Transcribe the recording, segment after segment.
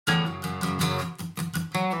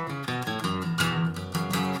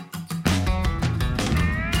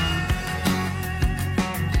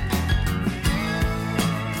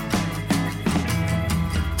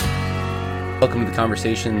Welcome to the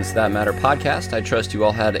Conversations That Matter podcast. I trust you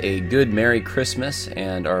all had a good Merry Christmas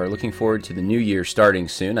and are looking forward to the new year starting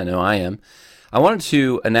soon. I know I am. I wanted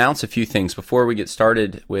to announce a few things before we get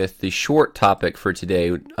started with the short topic for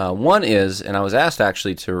today. One is, and I was asked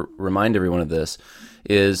actually to remind everyone of this,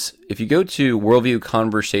 is if you go to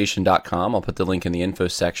worldviewconversation.com, I'll put the link in the info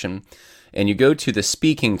section, and you go to the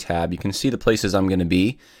speaking tab, you can see the places I'm going to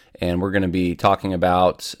be. And we're going to be talking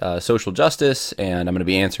about social justice, and I'm going to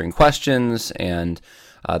be answering questions, and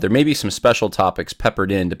there may be some special topics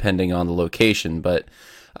peppered in depending on the location, but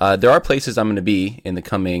there are places I'm going to be in the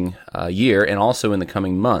coming year and also in the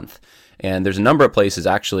coming month. And there's a number of places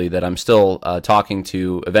actually that I'm still talking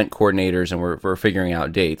to event coordinators, and we're figuring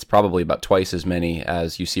out dates, probably about twice as many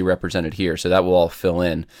as you see represented here, so that will all fill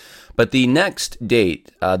in. But the next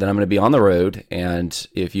date that I'm going to be on the road, and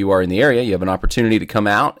if you are in the area, you have an opportunity to come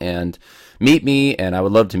out and meet me, and I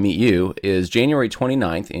would love to meet you, is January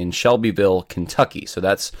 29th in Shelbyville, Kentucky. So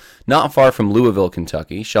that's not far from Louisville,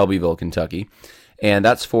 Kentucky, Shelbyville, Kentucky. And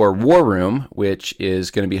that's for War Room, which is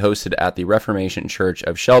going to be hosted at the Reformation Church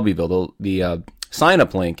of Shelbyville. The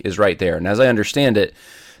sign-up link is right there. And as I understand it,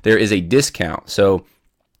 there is a discount. So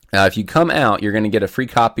if you come out, you're going to get a free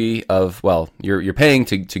copy of, well, you're paying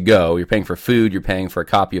to go. You're paying for food. You're paying for a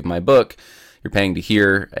copy of my book. You're paying to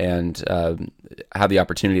hear and have the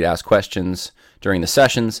opportunity to ask questions during the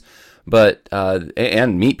sessions, but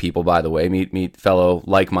and meet people, by the way, meet fellow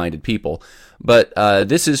like-minded people. But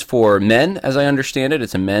this is for men, as I understand it.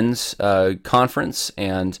 It's a men's conference,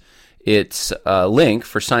 and its link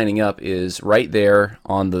for signing up is right there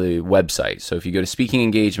on the website. So if you go to Speaking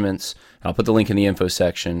Engagements, I'll put the link in the info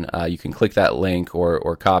section. You can click that link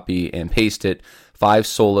or copy and paste it,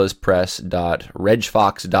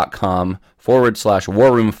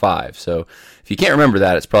 5solaspress.regfox.com/warroom5. So if you can't remember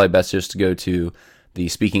that, it's probably best just to go to the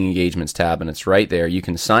Speaking Engagements tab, and it's right there. You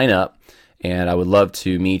can sign up, and I would love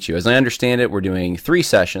to meet you. As I understand it, we're doing 3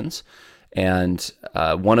 sessions, and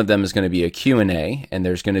one of them is going to be a Q&A, and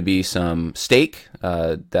there's going to be some steak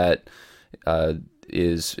that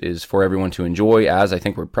is for everyone to enjoy, as I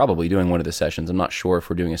think we're probably doing one of the sessions. I'm not sure if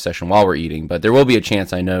we're doing a session while we're eating, but there will be a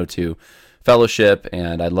chance, I know, to fellowship,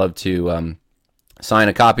 and I'd love to sign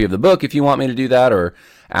a copy of the book if you want me to do that, or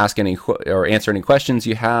ask any or answer any questions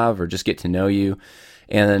you have, or just get to know you.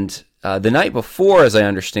 And the night before, as I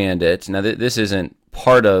understand it, now this isn't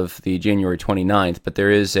part of the January 29th, but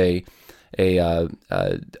there is a kind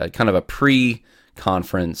of a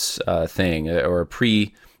pre-conference thing, or a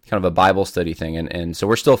kind of a Bible study thing, and so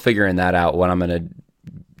we're still figuring that out, what I'm going to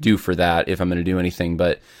do for that, if I'm going to do anything.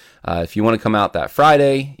 But if you want to come out that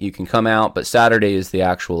Friday, you can come out, but Saturday is the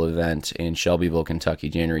actual event in Shelbyville, Kentucky,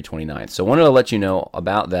 January 29th. So I wanted to let you know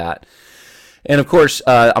about that. And of course,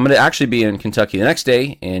 I'm going to actually be in Kentucky the next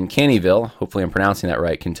day in Caneyville. Hopefully I'm pronouncing that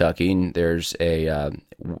right, Kentucky. And there's a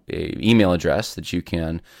email address that you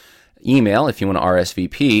can email if you want to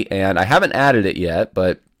RSVP. And I haven't added it yet,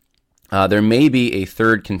 but there may be a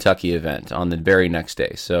third Kentucky event on the very next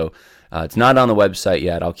day. So it's not on the website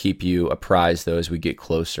yet. I'll keep you apprised, though, as we get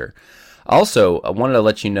closer. Also, I wanted to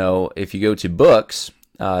let you know, if you go to books,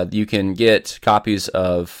 you can get copies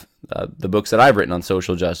of the books that I've written on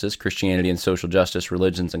social justice, Christianity and Social Justice,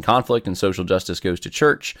 Religions and Conflict, and Social Justice Goes to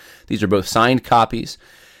Church. These are both signed copies.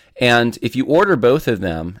 And if you order both of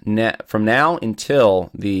them from now until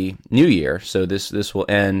the new year, so this will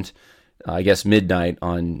end, I guess, midnight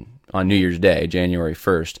on New Year's Day, January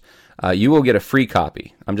 1st, you will get a free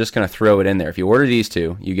copy. I'm just going to throw it in there. If you order these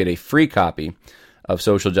two, you get a free copy of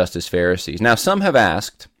Social Justice Pharisees. Now, some have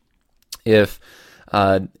asked if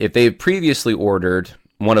they've previously ordered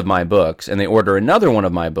one of my books and they order another one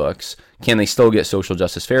of my books, can they still get Social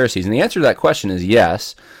Justice Pharisees? And the answer to that question is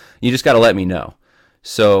yes. You just got to let me know.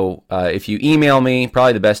 So if you email me,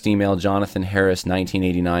 probably the best email,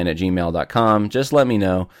 jonathanharris1989@gmail.com, just let me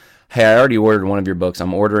know, hey, I already ordered one of your books.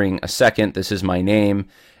 I'm ordering a second. This is my name.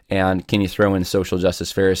 And can you throw in Social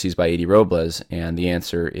Justice Pharisees by A.D. Robles? And the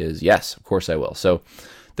answer is yes, of course I will. So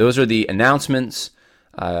those are the announcements.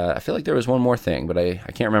 I feel like there was one more thing, but I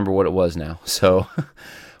can't remember what it was now. So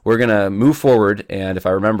we're going to move forward, and if I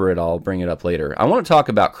remember it, I'll bring it up later. I want to talk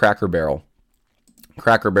about Cracker Barrel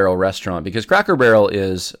Restaurant, because Cracker Barrel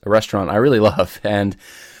is a restaurant I really love, and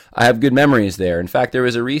I have good memories there. In fact, there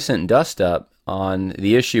was a recent dust-up on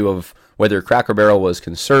the issue of whether Cracker Barrel was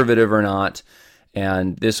conservative or not,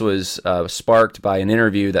 and this was sparked by an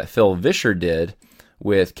interview that Phil Vischer did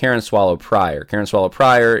with Karen Swallow Prior. Karen Swallow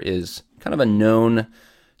Prior is kind of a known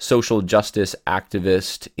social justice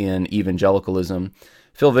activist in evangelicalism.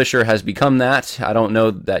 Phil Vischer has become that. I don't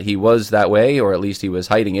know that he was that way, or at least he was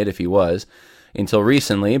hiding it if he was. until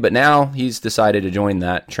recently, but now he's decided to join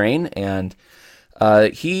that train. And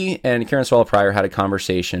he and Karen Swallow Prior had a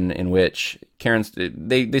conversation in which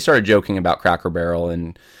they started joking about Cracker Barrel,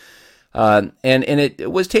 and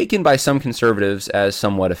it was taken by some conservatives as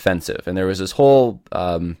somewhat offensive, and there was this whole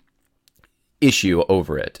issue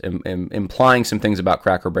over it, implying some things about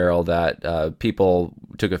Cracker Barrel that people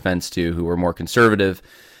took offense to who were more conservative,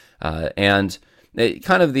 and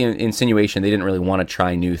kind of the insinuation they didn't really want to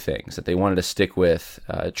try new things, that they wanted to stick with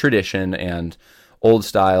tradition and old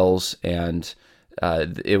styles, and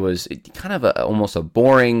it was kind of almost a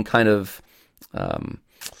boring kind of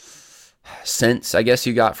sense, I guess,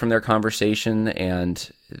 you got from their conversation,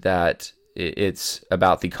 and that it's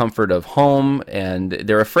about the comfort of home, and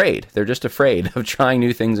they're afraid. They're just afraid of trying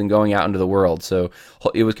new things and going out into the world. So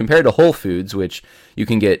it was compared to Whole Foods, which you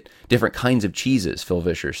can get different kinds of cheeses, Phil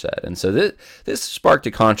Vischer said. And so this sparked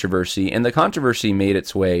a controversy, and the controversy made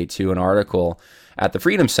its way to an article at the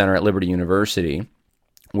Freedom Center at Liberty University,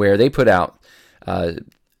 where they put out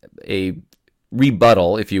a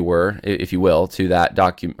rebuttal, if you will, to that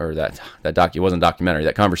wasn't documentary,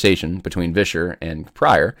 that conversation between Vischer and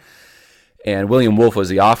Pryor. And William Wolf was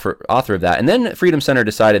the author of that. And then Freedom Center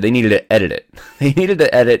decided they needed to edit it. They needed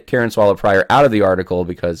to edit Karen Swallow Prior out of the article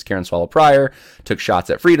because Karen Swallow Prior took shots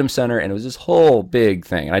at Freedom Center, and it was this whole big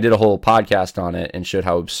thing. And I did a whole podcast on it and showed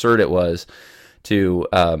how absurd it was to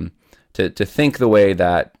think the way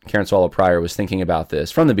that Karen Swallow Prior was thinking about this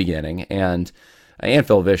from the beginning, and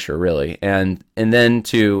Phil Vischer, really, and then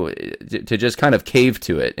to just kind of cave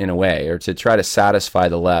to it in a way, or to try to satisfy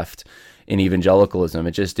the left in evangelicalism.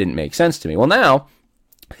 It just didn't make sense to me. Well, now,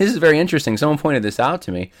 this is very interesting. Someone pointed this out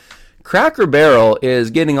to me. Cracker Barrel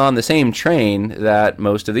is getting on the same train that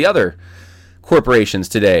most of the other corporations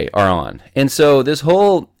today are on. And so this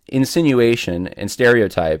whole insinuation and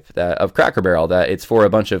stereotype of Cracker Barrel, that it's for a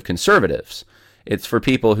bunch of conservatives, it's for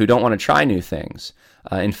people who don't want to try new things.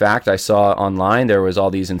 In fact, I saw online there was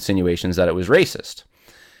all these insinuations that it was racist.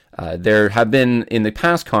 There have been in the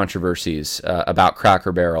past controversies about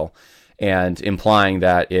Cracker Barrel, and implying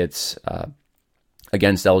that it's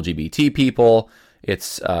against LGBT people,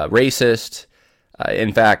 it's racist.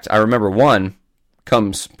 In fact, I remember one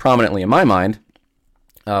comes prominently in my mind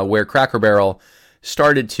where Cracker Barrel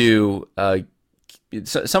started to,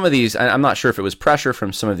 some of these, I'm not sure if it was pressure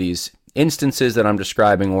from some of these instances that I'm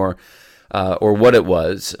describing or what it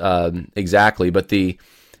was exactly, but the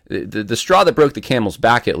straw that broke the camel's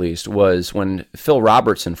back, at least, was when Phil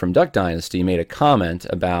Robertson from Duck Dynasty made a comment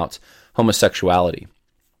about homosexuality.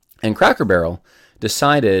 And Cracker Barrel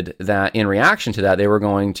decided that in reaction to that, they were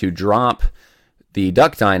going to drop the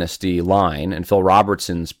Duck Dynasty line and Phil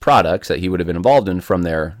Robertson's products that he would have been involved in from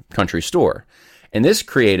their country store. And this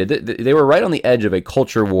created, they were right on the edge of a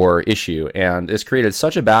culture war issue, and this created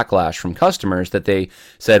such a backlash from customers that they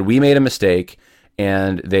said, we made a mistake,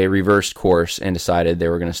 and they reversed course and decided they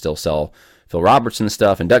were going to still sell Phil Robertson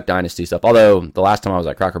stuff and Duck Dynasty stuff. Although the last time I was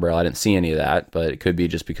at Cracker Barrel, I didn't see any of that, but it could be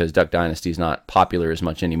just because Duck Dynasty is not popular as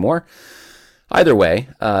much anymore. Either way,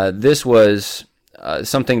 this was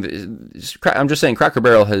something that, I'm just saying, Cracker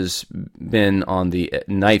Barrel has been on the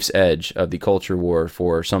knife's edge of the culture war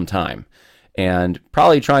for some time, and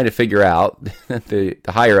probably trying to figure out, the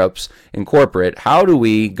higher-ups in corporate, how do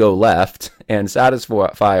we go left and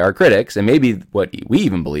satisfy our critics, and maybe what we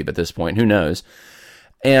even believe at this point, who knows,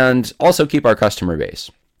 and also keep our customer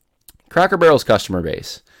base. Cracker Barrel's customer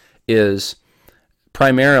base is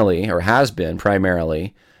primarily, or has been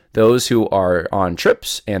primarily, those who are on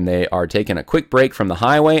trips and they are taking a quick break from the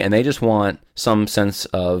highway and they just want some sense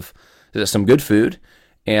of some good food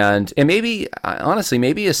and maybe, honestly,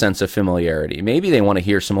 maybe a sense of familiarity. Maybe they want to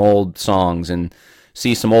hear some old songs and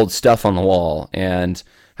see some old stuff on the wall and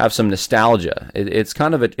have some nostalgia. It's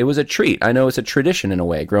kind of it was a treat. I know it's a tradition in a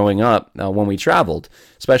way growing up when we traveled,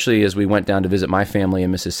 especially as we went down to visit my family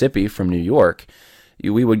in Mississippi from New York.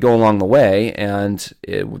 We would go along the way and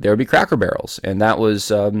there would be Cracker Barrels. And that was,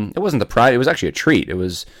 it wasn't the pride, it was actually a treat. It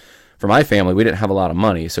was, for my family, we didn't have a lot of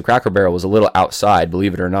money. So Cracker Barrel was a little outside,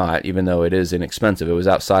 believe it or not, even though it is inexpensive. It was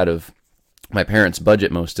outside of my parents'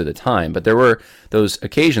 budget most of the time. But there were those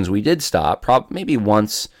occasions we did stop, maybe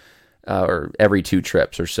once or every 2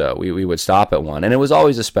 trips or so. We would stop at one, and it was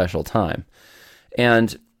always a special time.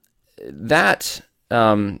 And that,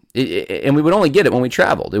 and we would only get it when we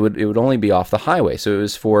traveled. It would only be off the highway. So it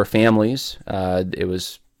was for families. It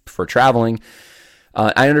was for traveling.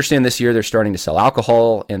 I understand this year they're starting to sell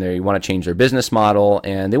alcohol, and they want to change their business model,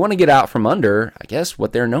 and they want to get out from under, I guess,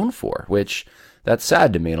 what they're known for, which that's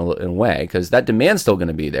sad to me in a way, because that demand's still going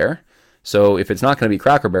to be there. So if it's not going to be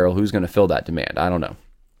Cracker Barrel, who's going to fill that demand? I don't know.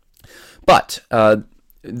 But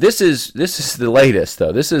this is the latest,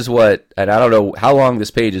 though. This is what, and I don't know how long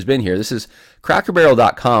this page has been here. This is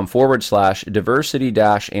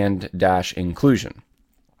crackerbarrel.com/diversity-and-inclusion.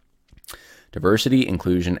 Diversity,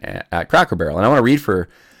 inclusion at Cracker Barrel. And I want to read for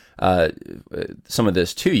some of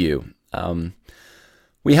this to you.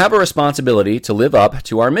 We have a responsibility to live up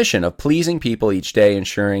to our mission of pleasing people each day,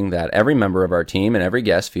 ensuring that every member of our team and every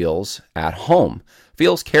guest feels at home,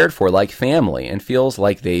 feels cared for like family, and feels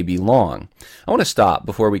like they belong. I want to stop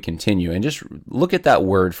before we continue and just look at that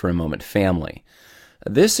word for a moment, family.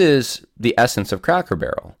 This is the essence of Cracker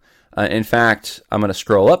Barrel. In fact, I'm going to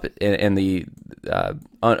scroll up in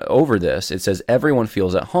over this. It says, everyone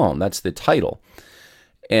feels at home. That's the title,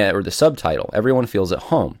 or the subtitle. Everyone feels at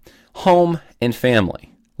home. Home and family.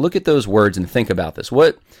 Look at those words and think about this.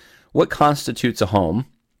 What constitutes a home?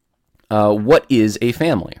 What is a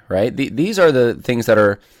family, right? These are the things that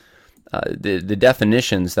are the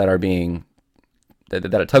definitions that are being,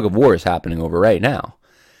 that a tug of war is happening over right now.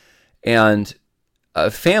 And a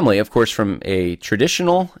family, of course, from a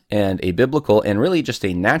traditional and a biblical and really just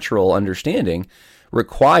a natural understanding,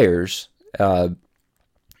 requires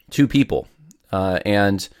two people,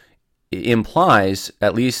 and implies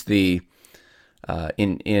at least the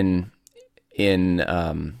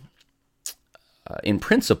in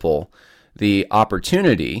principle the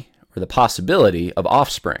opportunity or the possibility of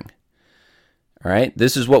offspring. All right,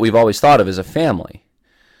 this is what we've always thought of as a family.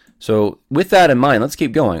 So with that in mind, let's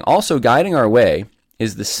keep going. Also guiding our way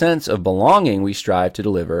is the sense of belonging we strive to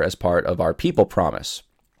deliver as part of our people promise.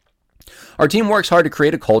 Our team works hard to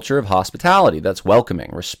create a culture of hospitality that's welcoming,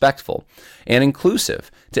 respectful, and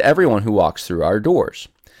inclusive to everyone who walks through our doors.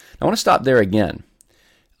 I want to stop there again.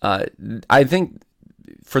 I think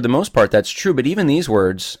for the most part that's true, but even these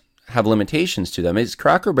words have limitations to them. Is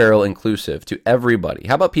Cracker Barrel inclusive to everybody?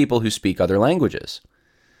 How about people who speak other languages?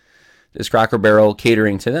 Is Cracker Barrel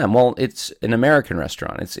catering to them? Well, it's an American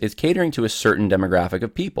restaurant. It's catering to a certain demographic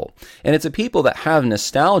of people. And it's a people that have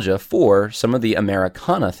nostalgia for some of the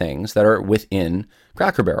Americana things that are within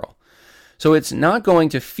Cracker Barrel. So it's not going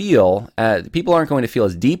to feel, people aren't going to feel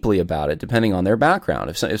as deeply about it depending on their background.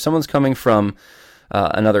 If someone's coming from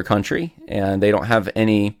another country and they don't have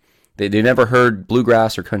any, they've never heard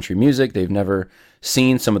bluegrass or country music, they've never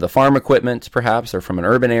seen some of the farm equipment, perhaps they're from an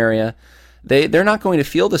urban area, they're not going to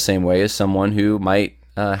feel the same way as someone who might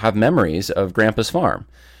have memories of Grandpa's farm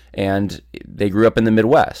and they grew up in the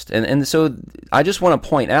Midwest. And so I just want to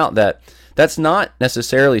point out that that's not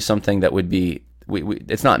necessarily something that would be,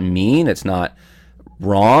 it's not mean, it's not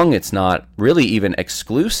wrong, it's not really even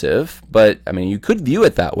exclusive, but I mean, you could view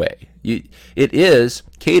it that way. It is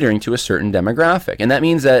catering to a certain demographic, and that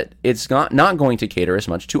means that it's not going to cater as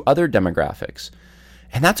much to other demographics,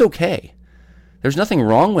 and that's okay. There's nothing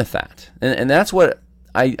wrong with that, and that's what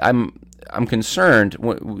I'm concerned.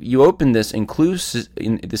 When you open this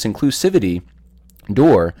inclusivity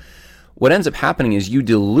door, what ends up happening is you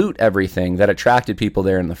dilute everything that attracted people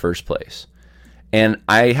there in the first place. And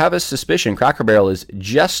I have a suspicion Cracker Barrel is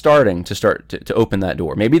just starting to open that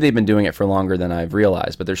door. Maybe they've been doing it for longer than I've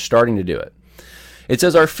realized, but they're starting to do it. It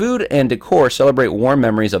says, our food and decor celebrate warm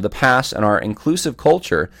memories of the past, and our inclusive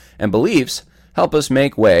culture and beliefs help us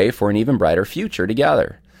make way for an even brighter future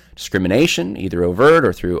together. Discrimination, either overt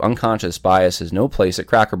or through unconscious bias, has no place at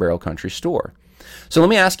Cracker Barrel Country Store. So let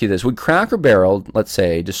me ask you this. Would Cracker Barrel, let's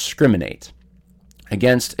say, discriminate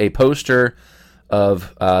against a poster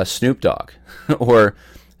of Snoop Dogg or,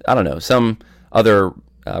 I don't know, some other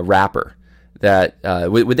rapper that,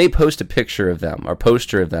 would they post a picture of them or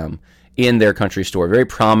poster of them in their country store very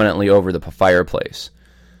prominently over the fireplace?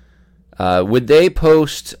 Would they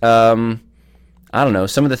post, I don't know,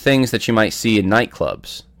 some of the things that you might see in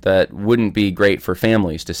nightclubs that wouldn't be great for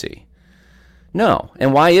families to see? No.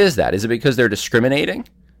 And why is that? Is it because they're discriminating?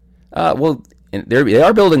 Well, they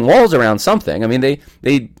are building walls around something. I mean,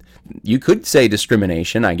 you could say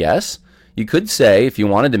discrimination, I guess. You could say, if you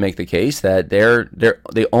wanted to make the case, that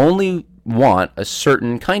they only want a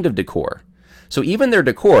certain kind of decor. So even their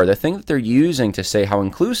decor, the thing that they're using to say how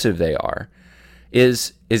inclusive they are,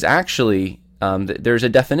 is actually, there's a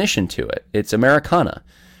definition to it. It's Americana.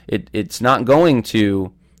 It's not going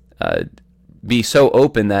to be so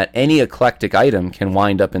open that any eclectic item can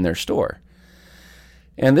wind up in their store.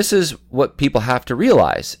 And this is what people have to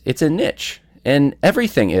realize. It's a niche. And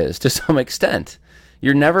everything is, to some extent.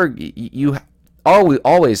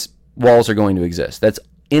 Always walls are going to exist. That's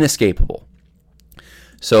inescapable.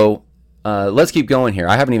 So let's keep going here.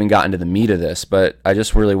 I haven't even gotten to the meat of this, but I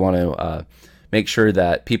just really want to make sure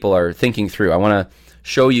that people are thinking through. I want to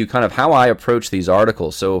show you kind of how I approach these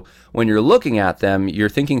articles. So when you're looking at them, you're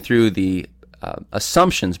thinking through the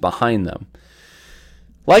assumptions behind them.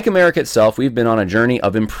 Like America itself, we've been on a journey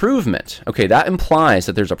of improvement. Okay, that implies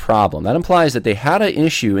that there's a problem. That implies that they had an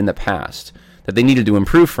issue in the past that they needed to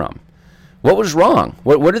improve from. What was wrong?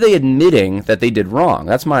 What are they admitting that they did wrong?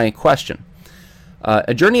 That's my question.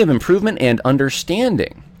 A journey of improvement and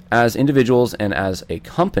understanding as individuals and as a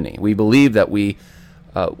company. We believe that we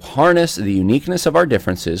harness the uniqueness of our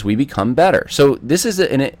differences, we become better. So this is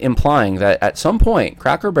implying that at some point,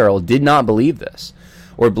 Cracker Barrel did not believe this,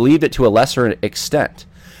 or believed it to a lesser extent.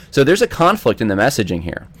 So there's a conflict in the messaging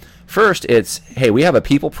here. First, it's, hey, we have a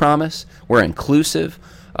people promise. We're inclusive.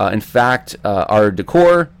 In fact, our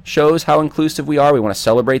decor shows how inclusive we are. We want to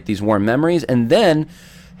celebrate these warm memories. And then,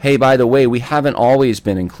 hey, by the way, we haven't always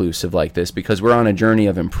been inclusive like this because we're on a journey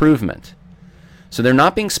of improvement. So they're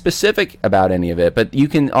not being specific about any of it, but you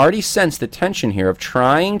can already sense the tension here of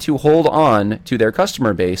trying to hold on to their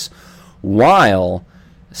customer base while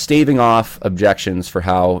staving off objections for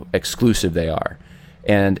how exclusive they are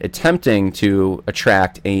and attempting to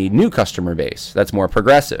attract a new customer base that's more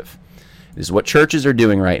progressive. This is what churches are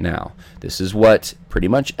doing right now. This is what pretty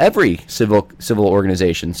much every civic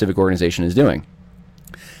organization is doing.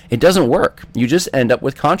 It doesn't work. You just end up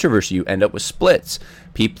with controversy. You end up with splits.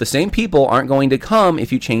 The same people aren't going to come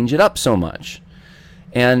if you change it up so much.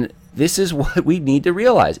 And this is what we need to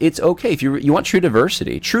realize. It's okay. If you want true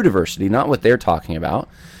diversity, not what they're talking about.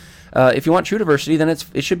 If you want true diversity, then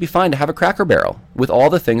it should be fine to have a Cracker Barrel with all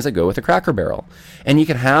the things that go with a Cracker Barrel. And you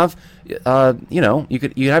can have, you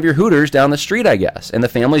have your Hooters down the street, I guess, and the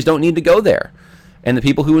families don't need to go there. And the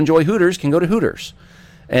people who enjoy Hooters can go to Hooters.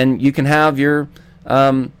 And you can have your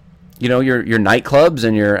nightclubs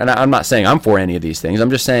and I'm not saying I'm for any of these things. I'm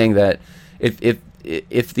just saying that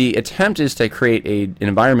if the attempt is to create an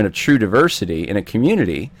environment of true diversity in a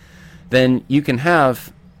community, then you can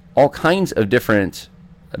have all kinds of different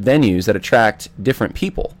venues that attract different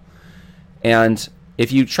people. And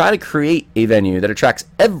if you try to create a venue that attracts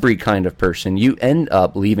every kind of person, you end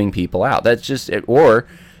up leaving people out. That's just it. Or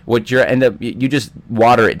you just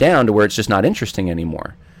water it down to where it's just not interesting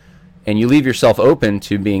anymore. And you leave yourself open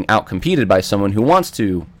to being outcompeted by someone who wants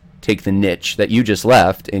to take the niche that you just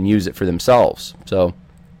left and use it for themselves. So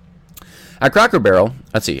at Cracker Barrel,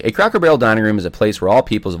 a Cracker Barrel dining room is a place where all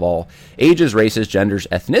peoples of all ages, races, genders,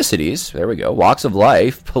 ethnicities, walks of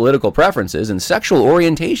life, political preferences, and sexual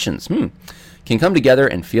orientations can come together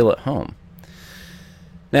and feel at home.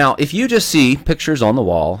 Now, if you just see pictures on the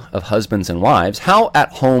wall of husbands and wives, how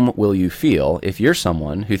at home will you feel if you're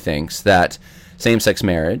someone who thinks that same-sex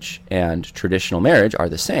marriage and traditional marriage are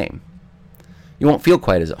the same? You won't feel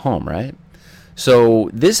quite as at home, right? So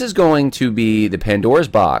this is going to be the Pandora's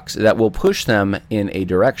box that will push them in a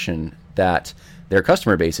direction that their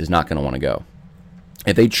customer base is not going to want to go.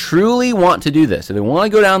 If they truly want to do this, if they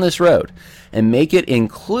want to go down this road and make it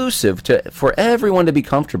inclusive for everyone to be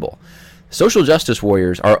comfortable, social justice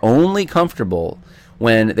warriors are only comfortable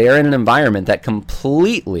when they are in an environment that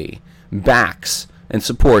completely backs and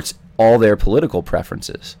supports all their political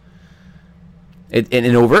preferences, and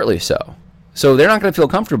overtly so. So they're not going to feel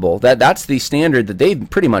comfortable. That's the standard that they've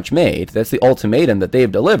pretty much made. That's the ultimatum that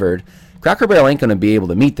they've delivered. Cracker Barrel ain't going to be able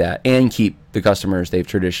to meet that and keep the customers they've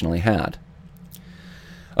traditionally had.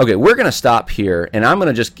 Okay, we're going to stop here, and I'm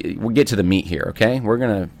going to we'll get to the meat here, okay?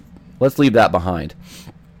 Let's leave that behind.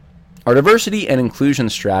 Our diversity and inclusion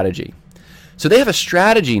strategy. So they have a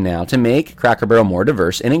strategy now to make Cracker Barrel more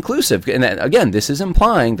diverse and inclusive. And again, this is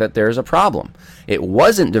implying that there's a problem. It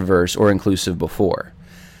wasn't diverse or inclusive before.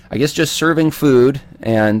 I guess just serving food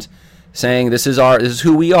and saying this is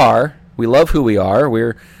who we are. We love who we are.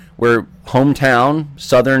 We're hometown,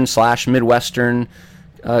 southern/midwestern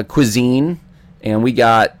cuisine, and we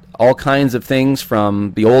got all kinds of things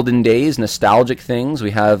from the olden days, nostalgic things.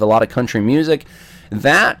 We have a lot of country music.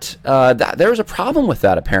 That there's a problem with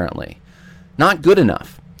that apparently. Not good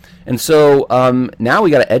enough. And so now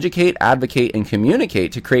we got to educate, advocate, and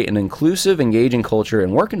communicate to create an inclusive, engaging culture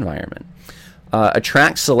and work environment.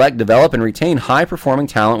 Attract, select, develop, and retain high-performing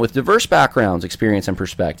talent with diverse backgrounds, experience, and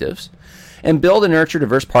perspectives. And build and nurture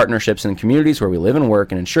diverse partnerships in communities where we live and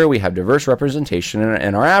work and ensure we have diverse representation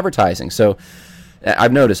in our advertising. So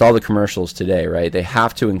I've noticed all the commercials today, right? They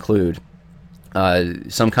have to include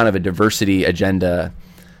some kind of a diversity agenda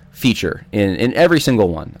feature in every single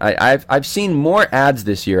one. I've seen more ads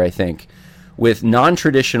this year, I think, with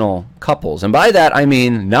non-traditional couples, and by that I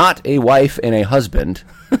mean not a wife and a husband,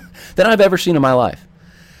 than I've ever seen in my life.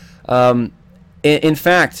 In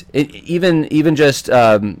fact, even just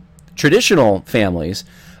traditional families.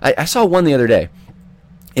 I saw one the other day.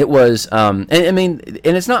 It was, and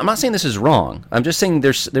it's not. I'm not saying this is wrong. I'm just saying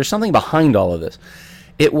there's something behind all of this.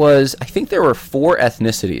 It was, I think there were 4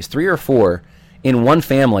 ethnicities, 3 or 4, in one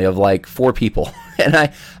family of like 4 people. And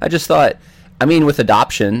I just thought, I mean, with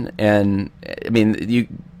adoption, and I mean,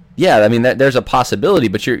 there's a possibility,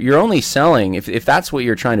 but you're only selling, if that's what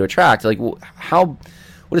you're trying to attract, like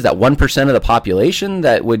what is that, 1% of the population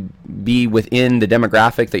that would be within the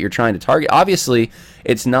demographic that you're trying to target? Obviously,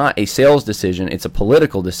 it's not a sales decision, it's a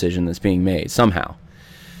political decision that's being made somehow.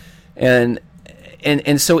 And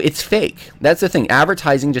so it's fake. That's the thing.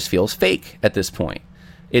 Advertising just feels fake at this point.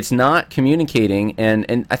 It's not communicating,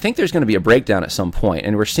 and I think there's going to be a breakdown at some point,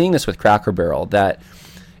 and we're seeing this with Cracker Barrel, that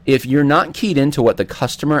if you're not keyed into what the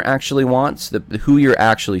customer actually wants, who you're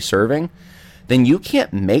actually serving, then you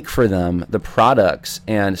can't make for them the products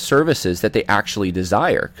and services that they actually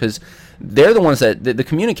desire, because they're the ones that the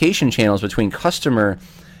communication channels between customer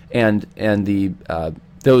and the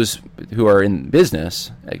those who are in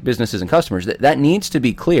business, like businesses and customers, that needs to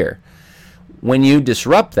be clear. When you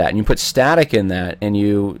disrupt that and you put static in that, and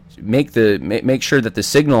you make sure that the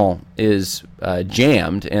signal is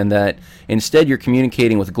jammed, and that instead you're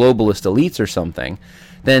communicating with globalist elites or something,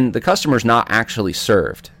 then the customer's not actually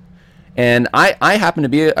served. And I happen to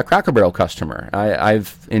be a Cracker Barrel customer.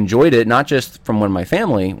 I've enjoyed it, not just from when my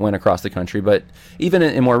family went across the country, but even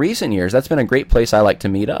in more recent years. That's been a great place I like to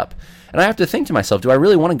meet up. And I have to think to myself, do I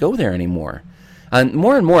really want to go there anymore? And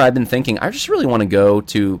more I've been thinking, I just really want to go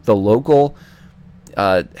to the local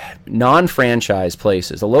non-franchise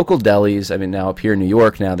places, the local delis. I mean, now up here in New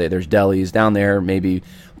York, now there's delis. Down there, maybe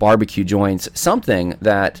barbecue joints, something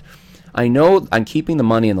that I know I'm keeping the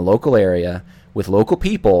money in the local area with local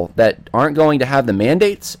people that aren't going to have the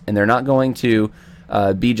mandates, and they're not going to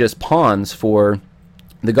be just pawns for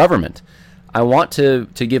the government. I want to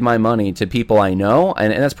give my money to people I know,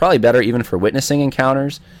 and that's probably better even for witnessing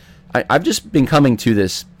encounters. I've just been coming to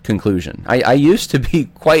this conclusion. I used to be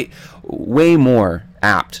way more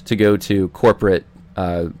apt to go to corporate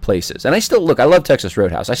places. And I love Texas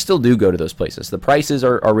Roadhouse. I still do go to those places. The prices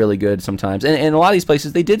are really good sometimes. And a lot of these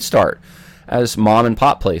places, they did start as mom and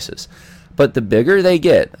pop places. But the bigger they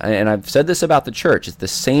get, and I've said this about the church, it's the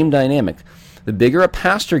same dynamic. The bigger a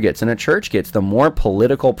pastor gets and a church gets, the more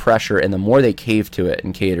political pressure and the more they cave to it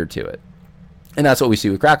and cater to it. And that's what we see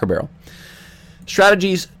with Cracker Barrel.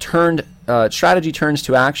 Strategy turns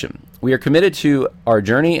to action. We are committed to our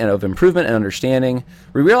journey and of improvement and understanding.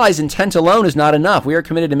 We realize intent alone is not enough. We are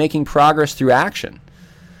committed to making progress through action.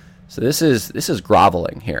 So this is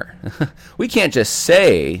groveling here. We can't just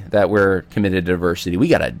say that we're committed to diversity. We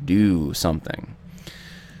got to do something.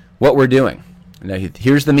 What we're doing. Now,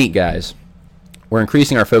 here's the meat, guys. We're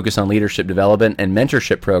increasing our focus on leadership development and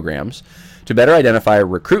mentorship programs to better identify,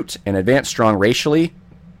 recruit, and advance strong racially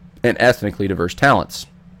and ethnically diverse talents.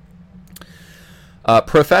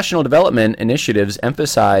 Professional development initiatives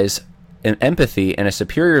emphasize an empathy and a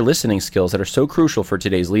superior listening skills that are so crucial for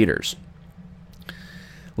today's leaders.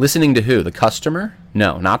 Listening to who? The customer?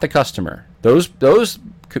 No, not the customer.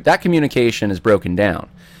 That communication is broken down.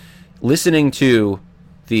 Listening to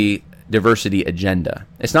the diversity agenda.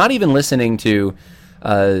 It's not even listening to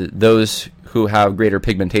those who have greater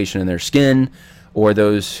pigmentation in their skin or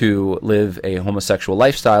those who live a homosexual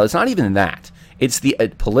lifestyle. It's not even that. It's the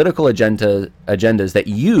political agendas that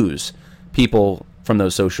use people from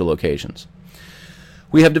those social occasions.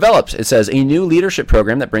 We have developed, it says, a new leadership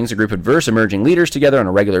program that brings a group of diverse emerging leaders together on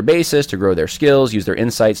a regular basis to grow their skills, use their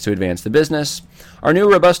insights to advance the business. Our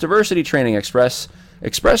new robust diversity training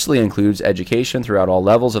expressly includes education throughout all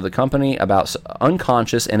levels of the company about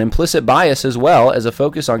unconscious and implicit bias, as well as a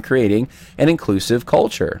focus on creating an inclusive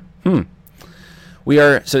culture. The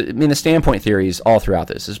standpoint theory is all throughout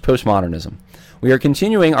this. This is postmodernism. We are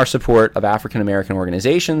continuing our support of African American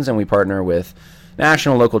organizations, and we partner with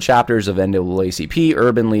national and local chapters of NAACP,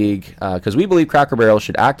 Urban League, because we believe Cracker Barrel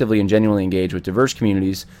should actively and genuinely engage with diverse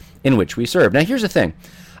communities in which we serve. Now, here's the thing.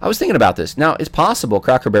 I was thinking about this. Now, it's possible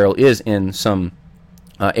Cracker Barrel is in some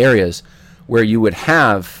areas where you would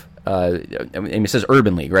have, it says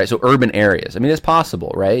Urban League, right? So urban areas. I mean, it's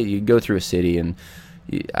possible, right? You go through a city and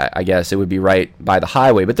I guess it would be right by the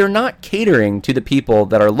highway, but they're not catering to the people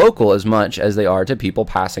that are local as much as they are to people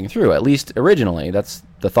passing through, at least originally. That's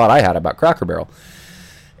the thought I had about Cracker Barrel.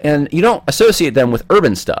 And you don't associate them with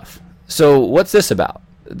urban stuff. So what's this about?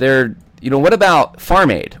 What about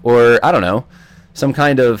Farm Aid or, I don't know, some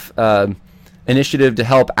kind of initiative to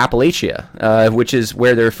help Appalachia, which is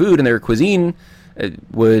where their food and their cuisine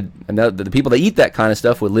the people that eat that kind of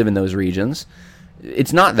stuff would live in those regions.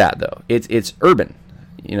 It's not that, though. It's urban.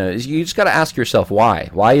 You just got to ask yourself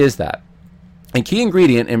why. Why is that? And key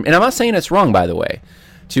ingredient, and I'm not saying it's wrong, by the way,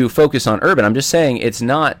 to focus on urban. I'm just saying it's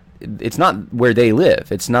not where they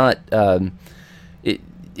live. It's not.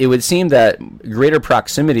 it would seem that greater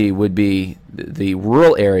proximity would be the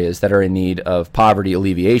rural areas that are in need of poverty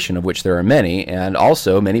alleviation, of which there are many, and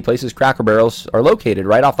also many places Cracker Barrels are located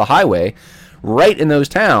right off the highway. Right in those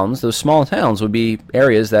towns, those small towns, would be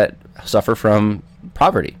areas that suffer from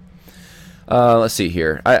poverty. Let's see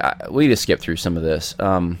here. We need to skip through some of this.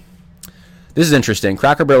 This is interesting.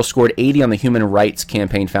 Cracker Barrel scored 80 on the Human Rights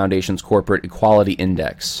Campaign Foundation's Corporate Equality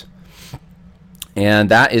Index. And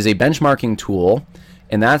that is a benchmarking tool,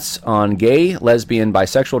 and that's on gay, lesbian,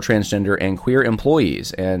 bisexual, transgender, and queer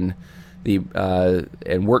employees and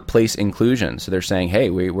and workplace inclusion. So they're saying, hey,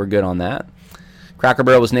 we're good on that. Cracker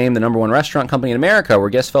Barrel was named the #1 restaurant company in America where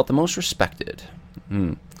guests felt the most respected.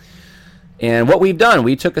 And what we've done,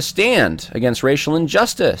 we took a stand against racial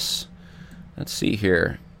injustice. Let's see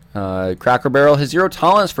here. Cracker Barrel has zero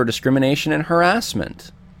tolerance for discrimination and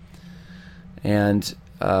harassment. And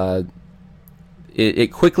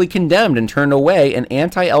it quickly condemned and turned away an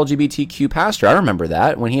anti-LGBTQ pastor. I remember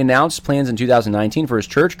that when he announced plans in 2019 for his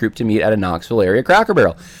church group to meet at a Knoxville area Cracker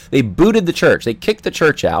Barrel. They booted the church. They kicked the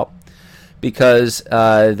church out because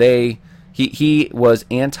he was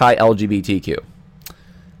anti-LGBTQ.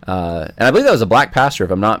 And I believe that was a black pastor,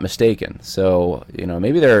 if I'm not mistaken. So,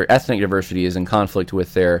 maybe their ethnic diversity is in conflict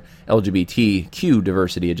with their LGBTQ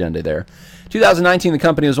diversity agenda there. 2019, the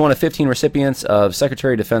company was one of 15 recipients of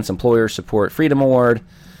Secretary of Defense Employer Support Freedom Award.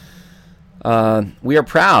 We are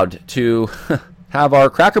proud to have our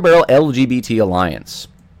Cracker Barrel LGBT Alliance.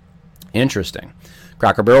 Interesting.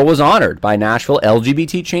 Cracker Barrel was honored by Nashville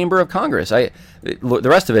LGBT Chamber of Congress. The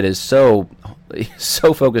rest of it is so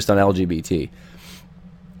focused on LGBT.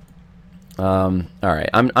 All right,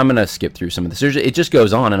 I'm going to skip through some of this. It just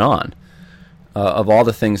goes on and on of all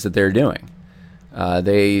the things that they're doing.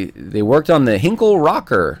 They worked on the Hinkle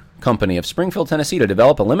Rocker Company of Springfield, Tennessee, to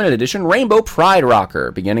develop a limited edition Rainbow Pride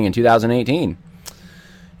Rocker beginning in 2018.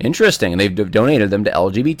 Interesting. And they've donated them to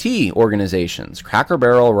LGBT organizations. Cracker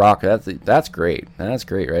Barrel Rocker. That's great. That's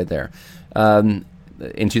great right there. In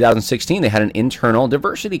 2016, they had an internal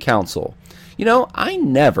diversity council. I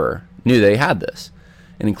never knew they had this.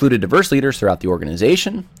 And included diverse leaders throughout the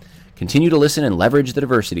organization. Continue to listen and leverage the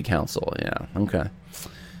Diversity Council. Yeah, okay.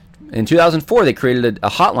 In 2004, they created a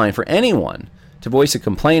hotline for anyone to voice a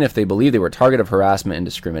complaint if they believe they were a target of harassment and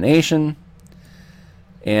discrimination.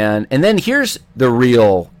 And then here's the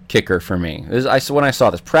real kicker for me. When I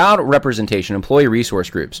saw this, Proud Representation Employee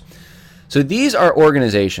Resource Groups. So these are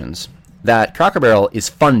organizations that Cracker Barrel is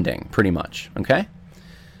funding, pretty much, okay?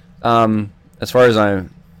 As far as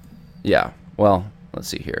let's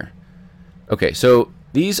see here. Okay, so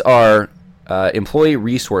these are employee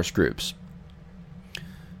resource groups.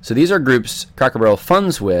 So these are groups Cracker Barrel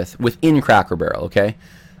funds within Cracker Barrel, okay?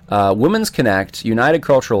 Women's Connect, United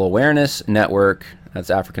Cultural Awareness Network, that's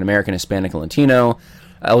African American, Hispanic, and Latino,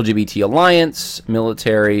 LGBT Alliance,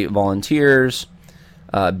 Military Volunteers,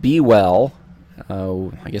 Be Well,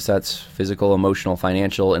 I guess that's physical, emotional,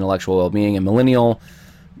 financial, intellectual well-being, and Millennial,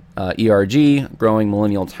 ERG, Growing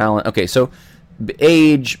Millennial Talent. Okay, so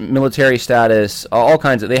age, military status, all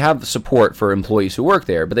kinds of, they have support for employees who work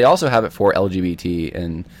there, but they also have it for LGBT,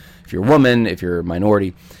 and if you're a woman, if you're a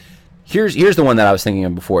minority. Here's the one that I was thinking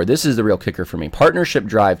of before. This is the real kicker for me. Partnership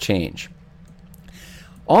Drive Change.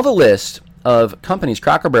 All the list of companies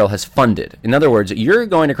Cracker Barrel has funded. In other words, you're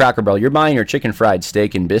going to Cracker Barrel, you're buying your chicken fried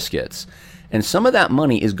steak and biscuits, and some of that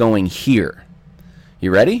money is going here. You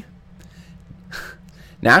ready?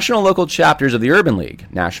 National Local Chapters of the Urban League,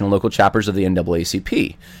 National Local Chapters of the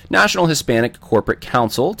NAACP, National Hispanic Corporate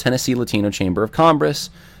Council, Tennessee Latino Chamber of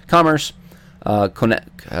Commerce, Conexión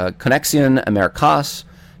Americas,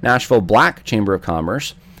 Nashville Black Chamber of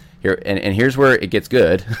Commerce, and here's where it gets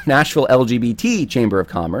good, Nashville LGBT Chamber of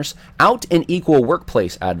Commerce, Out and Equal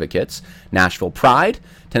Workplace Advocates, Nashville Pride,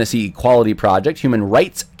 Tennessee Equality Project, Human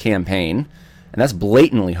Rights Campaign, and that's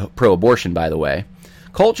blatantly pro-abortion, by the way,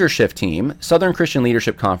 Culture Shift Team, Southern Christian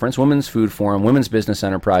Leadership Conference, Women's Food Forum, Women's Business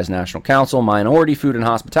Enterprise National Council, Minority Food and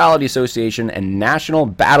Hospitality Association, and National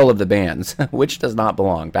Battle of the Bands, which does not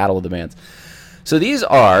belong, Battle of the Bands. So these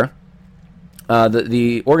are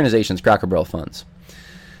the organizations Cracker Barrel funds.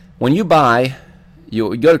 When you go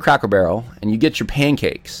to Cracker Barrel and you get your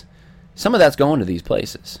pancakes, some of that's going to these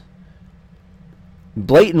places.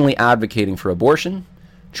 Blatantly advocating for abortion,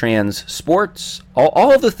 trans sports,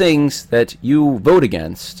 all of the things that you vote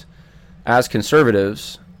against as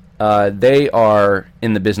conservatives, they are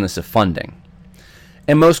in the business of funding.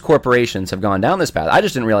 And most corporations have gone down this path. I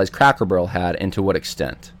just didn't realize Cracker Barrel had, and to what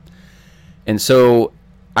extent. And so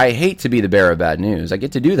I hate to be the bearer of bad news. I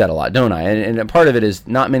get to do that a lot, don't I? And part of it is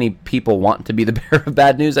not many people want to be the bearer of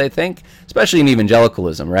bad news, I think, especially in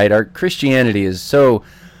evangelicalism, right? Our Christianity is so,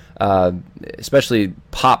 especially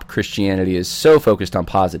pop Christianity, is so focused on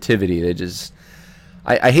positivity.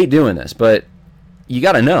 I hate doing this, but you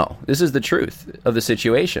got to know, this is the truth of the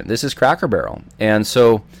situation. This is Cracker Barrel. And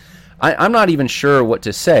so I'm not even sure what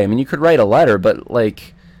to say. I mean, you could write a letter, but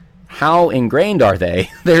like, how ingrained are they?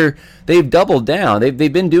 They've doubled down.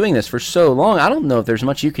 They've been doing this for so long. I don't know if there's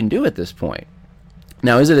much you can do at this point.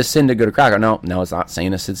 Now, is it a sin to go to Cracker? No, it's not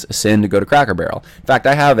saying it's a sin to go to Cracker Barrel. In fact,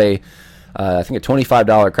 I have I think a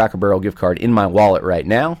 $25 Cracker Barrel gift card in my wallet right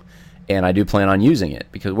now, and I do plan on using it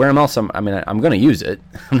because where else? I'm going to use it.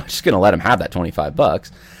 I'm not just going to let them have that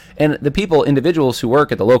 $25. And the individuals who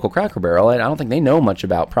work at the local Cracker Barrel, I don't think they know much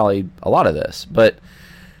about probably a lot of this. But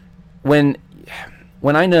when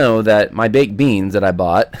I know that my baked beans that I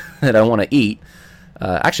bought that I want to eat,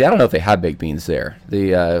 actually I don't know if they have baked beans there.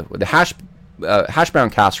 The hash brown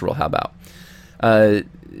casserole, how about?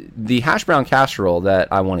 The hash brown casserole that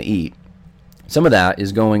I want to eat, some of that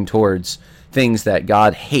is going towards things that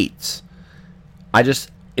God hates.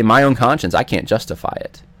 In my own conscience, I can't justify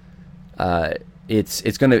it.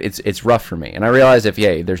 It's rough for me. And I realize if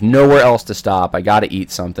there's nowhere else to stop, I got to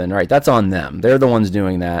eat something. Right, that's on them. They're the ones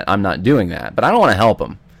doing that. I'm not doing that. But I don't want to help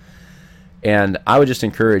them. And I would just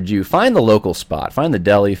encourage you, find the local spot, find the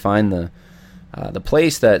deli, find the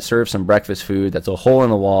place that serves some breakfast food that's a hole in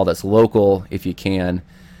the wall, that's local if you can,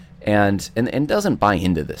 and doesn't buy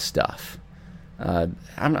into this stuff.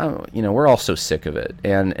 We're all so sick of it.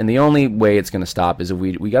 And the only way it's going to stop is if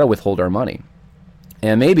we got to withhold our money.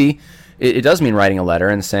 And maybe it does mean writing a letter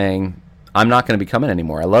and saying, I'm not going to be coming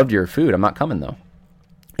anymore. I loved your food. I'm not coming, though.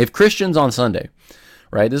 If Christians on Sunday,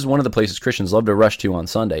 right, this is one of the places Christians love to rush to on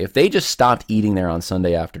Sunday. If they just stopped eating there on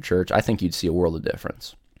Sunday after church, I think you'd see a world of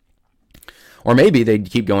difference. Or maybe they'd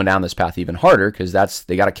keep going down this path even harder because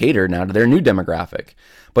they got to cater now to their new demographic.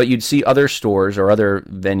 But you'd see other stores or other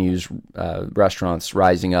venues, restaurants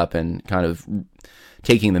rising up and kind of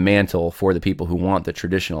taking the mantle for the people who want the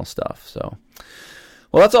traditional stuff. So,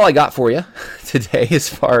 well, that's all I got for you today as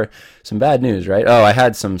far as some bad news, right? Oh, I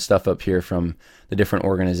had some stuff up here from the different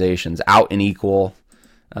organizations. Out and Equal,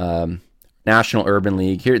 National Urban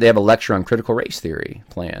League. Here they have a lecture on critical race theory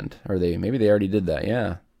planned. Or maybe they already did that,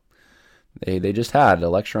 yeah. They just had a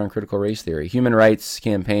lecture on critical race theory. Human Rights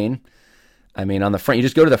Campaign. I mean, on the front, you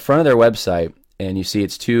just go to the front of their website and you see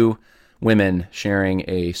it's two women sharing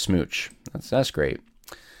a smooch. That's great.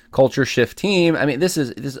 Culture Shift Team. I mean,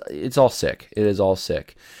 it's all sick. It is all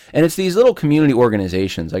sick. And it's these little community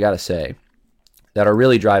organizations, I got to say, that are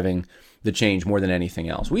really driving the change more than anything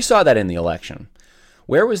else. We saw that in the election.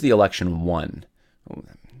 Where was the election won?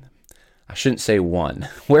 I shouldn't say won.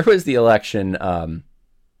 Where was the election? I'm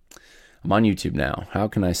on YouTube now. How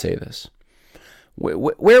can I say this?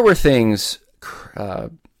 Where were things?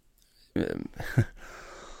 Where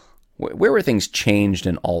were things changed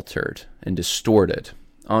and altered and distorted?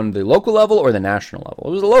 On the local level or the national level?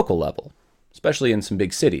 It was the local level, especially in some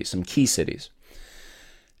big cities, some key cities.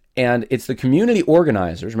 And it's the community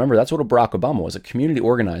organizers. Remember, that's what Barack Obama was, a community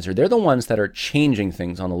organizer. They're the ones that are changing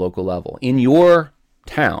things on the local level in your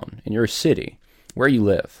town, in your city, where you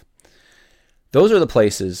live. Those are the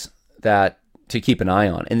places that to keep an eye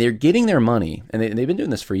on. And they're getting their money, and they've been doing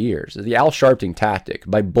this for years, the Al Sharpton tactic,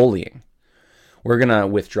 by bullying. We're going to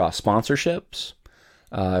withdraw sponsorships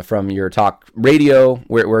from your talk radio.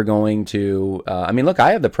 We're going to, look,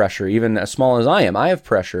 I have the pressure, even as small as I am. I have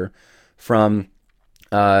pressure from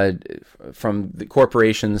the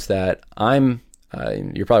corporations that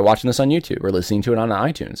you're probably watching this on YouTube or listening to it on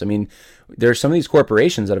iTunes. I mean, there's some of these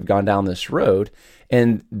corporations that have gone down this road,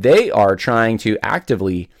 and they are trying to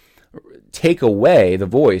actively take away the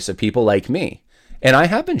voice of people like me. And I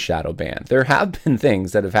have been shadow banned. There have been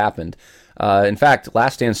things that have happened. In fact,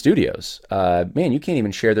 Last Stand Studios, you can't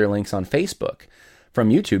even share their links on Facebook from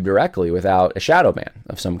YouTube directly without a shadow ban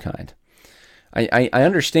of some kind. I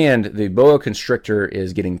understand the boa constrictor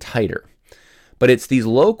is getting tighter, but it's these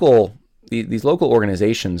local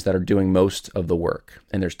organizations that are doing most of the work,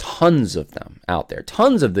 and there's tons of them out there,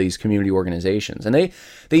 tons of these community organizations, and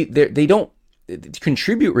they don't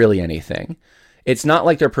contribute really anything. It's not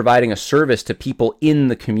like they're providing a service to people in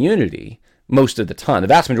the community most of the time. The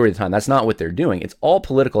vast majority of the time, that's not what they're doing. It's all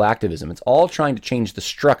political activism. It's all trying to change the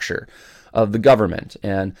structure of the government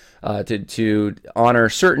and to honor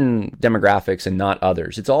certain demographics and not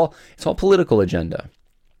others. It's all political agenda.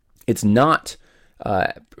 It's not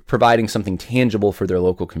providing something tangible for their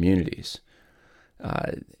local communities.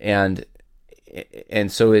 And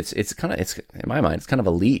and so it's in my mind, it's kind of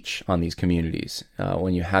a leech on these communities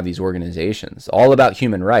when you have these organizations all about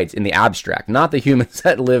human rights in the abstract, not the humans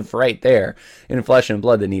that live right there in flesh and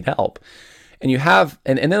blood that need help. And you have,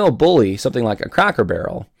 and then they'll bully something like a Cracker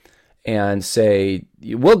Barrel and say,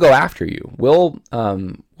 we'll go after you, we'll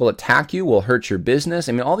attack you, we'll hurt your business.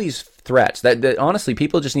 I mean, all these threats that honestly,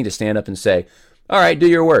 people just need to stand up and say, all right, do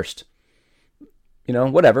your worst,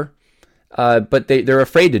 whatever. But they're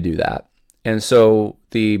afraid to do that. And so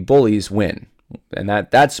the bullies win. And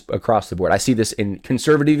that's across the board. I see this in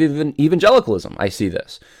conservative evangelicalism. I see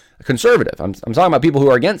this. Conservative. I'm talking about people who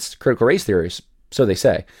are against critical race theories, so they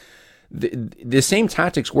say. The same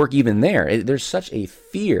tactics work even there. There's such a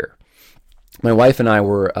fear. My wife and I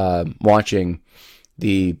were watching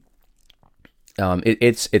the...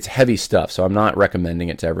 it's heavy stuff, so I'm not recommending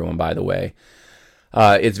it to everyone, by the way.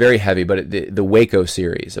 It's very heavy, but the Waco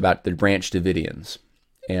series about the Branch Davidians,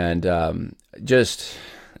 and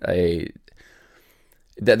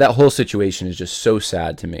that whole situation is just so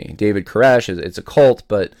sad to me. David Koresh, it's a cult,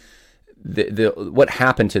 but what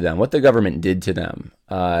happened to them, what the government did to them,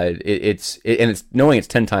 it's knowing it's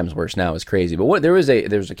 10 times worse now is crazy. But there was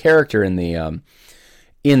a character in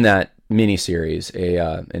that miniseries,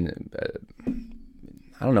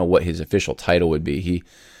 I don't know what his official title would be.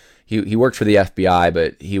 He worked for the FBI,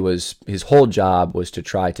 but his whole job was to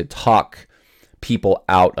try to talk people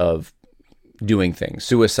out of doing things,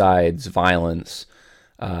 suicides, violence,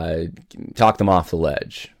 talk them off the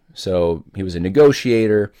ledge. So he was a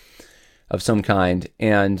negotiator of some kind.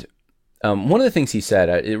 And one of the things he said,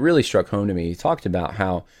 it really struck home to me. He talked about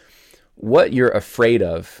how what you're afraid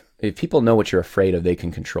of, if people know what you're afraid of, they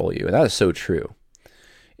can control you. And that is so true.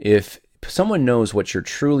 If someone knows what you're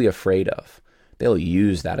truly afraid of, they'll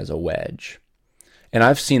use that as a wedge. And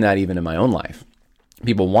I've seen that even in my own life.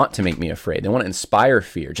 People want to make me afraid. They want to inspire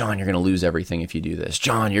fear. John, you're going to lose everything if you do this.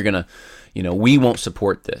 John, you're going to, we won't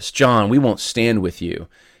support this. John, we won't stand with you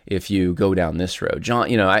if you go down this road. John,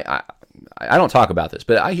 I don't talk about this,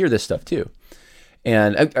 but I hear this stuff too.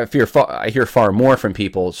 And I hear far more from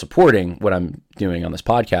people supporting what I'm doing on this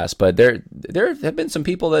podcast, but there have been some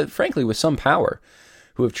people that, frankly, with some power,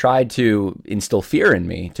 who have tried to instill fear in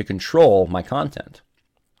me to control my content.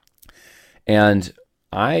 And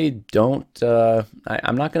I'm not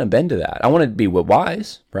going to bend to that. I want to be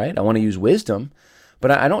wise, right? I want to use wisdom,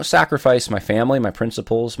 but I don't sacrifice my family, my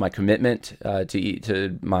principles, my commitment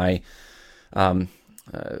to my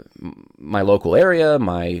my local area,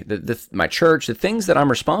 my church, the things that I'm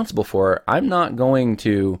responsible for. I'm not going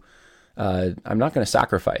to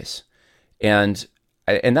sacrifice, and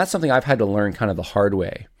that's something I've had to learn kind of the hard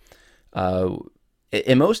way.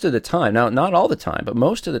 And most of the time, now not all the time, but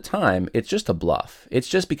most of the time, it's just a bluff. It's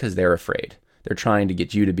just because they're afraid. They're trying to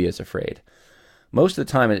get you to be as afraid. Most of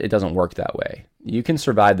the time, it doesn't work that way. You can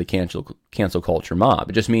survive the cancel culture mob.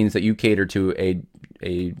 It just means that you cater to a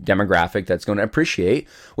demographic that's going to appreciate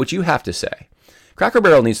what you have to say. Cracker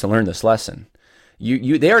Barrel needs to learn this lesson.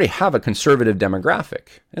 They already have a conservative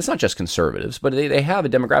demographic. It's not just conservatives, but they have a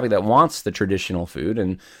demographic that wants the traditional food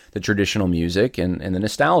and the traditional music and the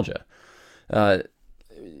nostalgia.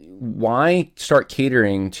 Why start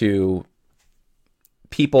catering to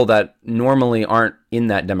people that normally aren't in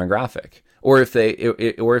that demographic? Or if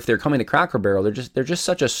they're coming to Cracker Barrel, they're just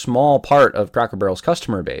such a small part of Cracker Barrel's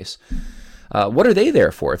customer base. What are they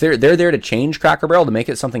there for? If they're there to change Cracker Barrel, to make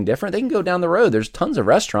it something different, they can go down the road. There's tons of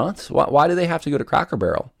restaurants. Why do they have to go to Cracker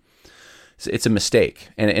Barrel? It's a mistake,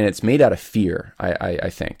 and it's made out of fear.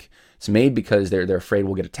 I think it's made because they're afraid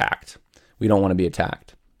we'll get attacked. We don't want to be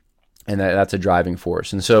attacked, and that's a driving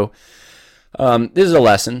force. And so this is a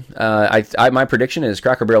lesson. My prediction is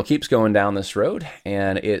Cracker Barrel keeps going down this road,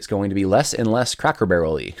 and it's going to be less and less Cracker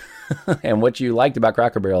Barrel-y. And what you liked about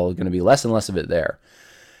Cracker Barrel is going to be less and less of it there.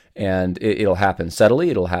 And it'll happen subtly,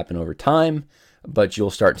 it'll happen over time, but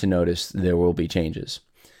you'll start to notice there will be changes.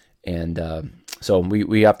 And so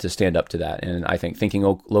we have to stand up to that. And I think thinking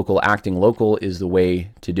local, acting local is the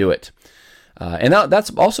way to do it. And that's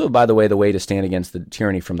also, by the way to stand against the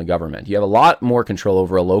tyranny from the government. You have a lot more control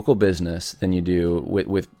over a local business than you do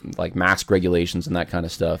with like mask regulations and that kind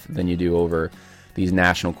of stuff than you do over these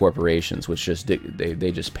national corporations, which just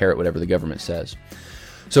they just parrot whatever the government says.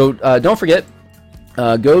 So don't forget,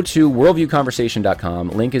 go to worldviewconversation.com.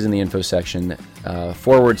 Link is in the info section,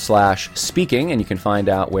 /speaking, and you can find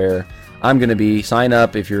out where I'm going to be. Sign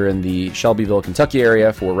up if you're in the Shelbyville, Kentucky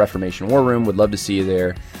area for Reformation War Room. Would love to see you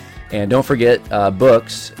there. And don't forget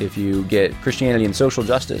books. If you get Christianity and Social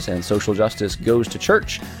Justice and Social Justice Goes to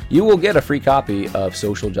Church, you will get a free copy of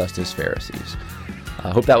Social Justice Pharisees.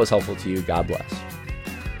 I hope that was helpful to you. God bless.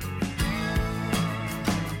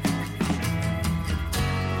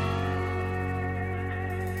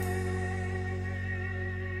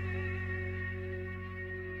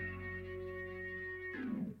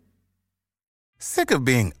 Sick of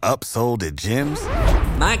being upsold at gyms?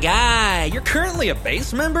 My guy, you're currently a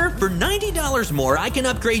base member? For $90 more, I can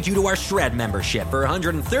upgrade you to our Shred membership. For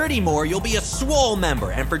 $130 more, you'll be a Swole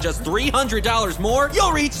member. And for just $300 more,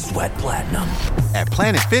 you'll reach Sweat Platinum. At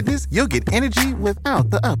Planet Fitness, you'll get energy without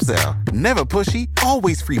the upsell. Never pushy,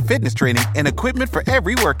 always free fitness training and equipment for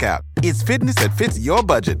every workout. It's fitness that fits your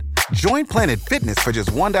budget. Join Planet Fitness for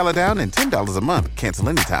just $1 down and $10 a month. Cancel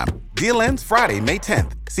anytime. Deal ends Friday, May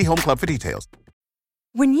 10th. See Home Club for details.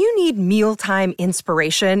 When you need mealtime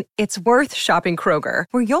inspiration, it's worth shopping Kroger,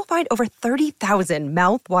 where you'll find over 30,000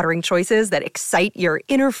 mouth-watering choices that excite your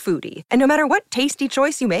inner foodie. And no matter what tasty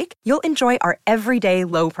choice you make, you'll enjoy our everyday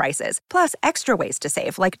low prices, plus extra ways to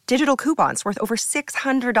save, like digital coupons worth over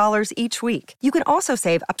 $600 each week. You can also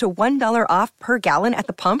save up to $1 off per gallon at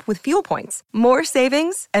the pump with fuel points. More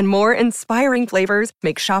savings and more inspiring flavors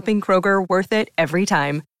make shopping Kroger worth it every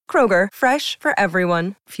time. Kroger, fresh for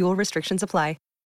everyone. Fuel restrictions apply.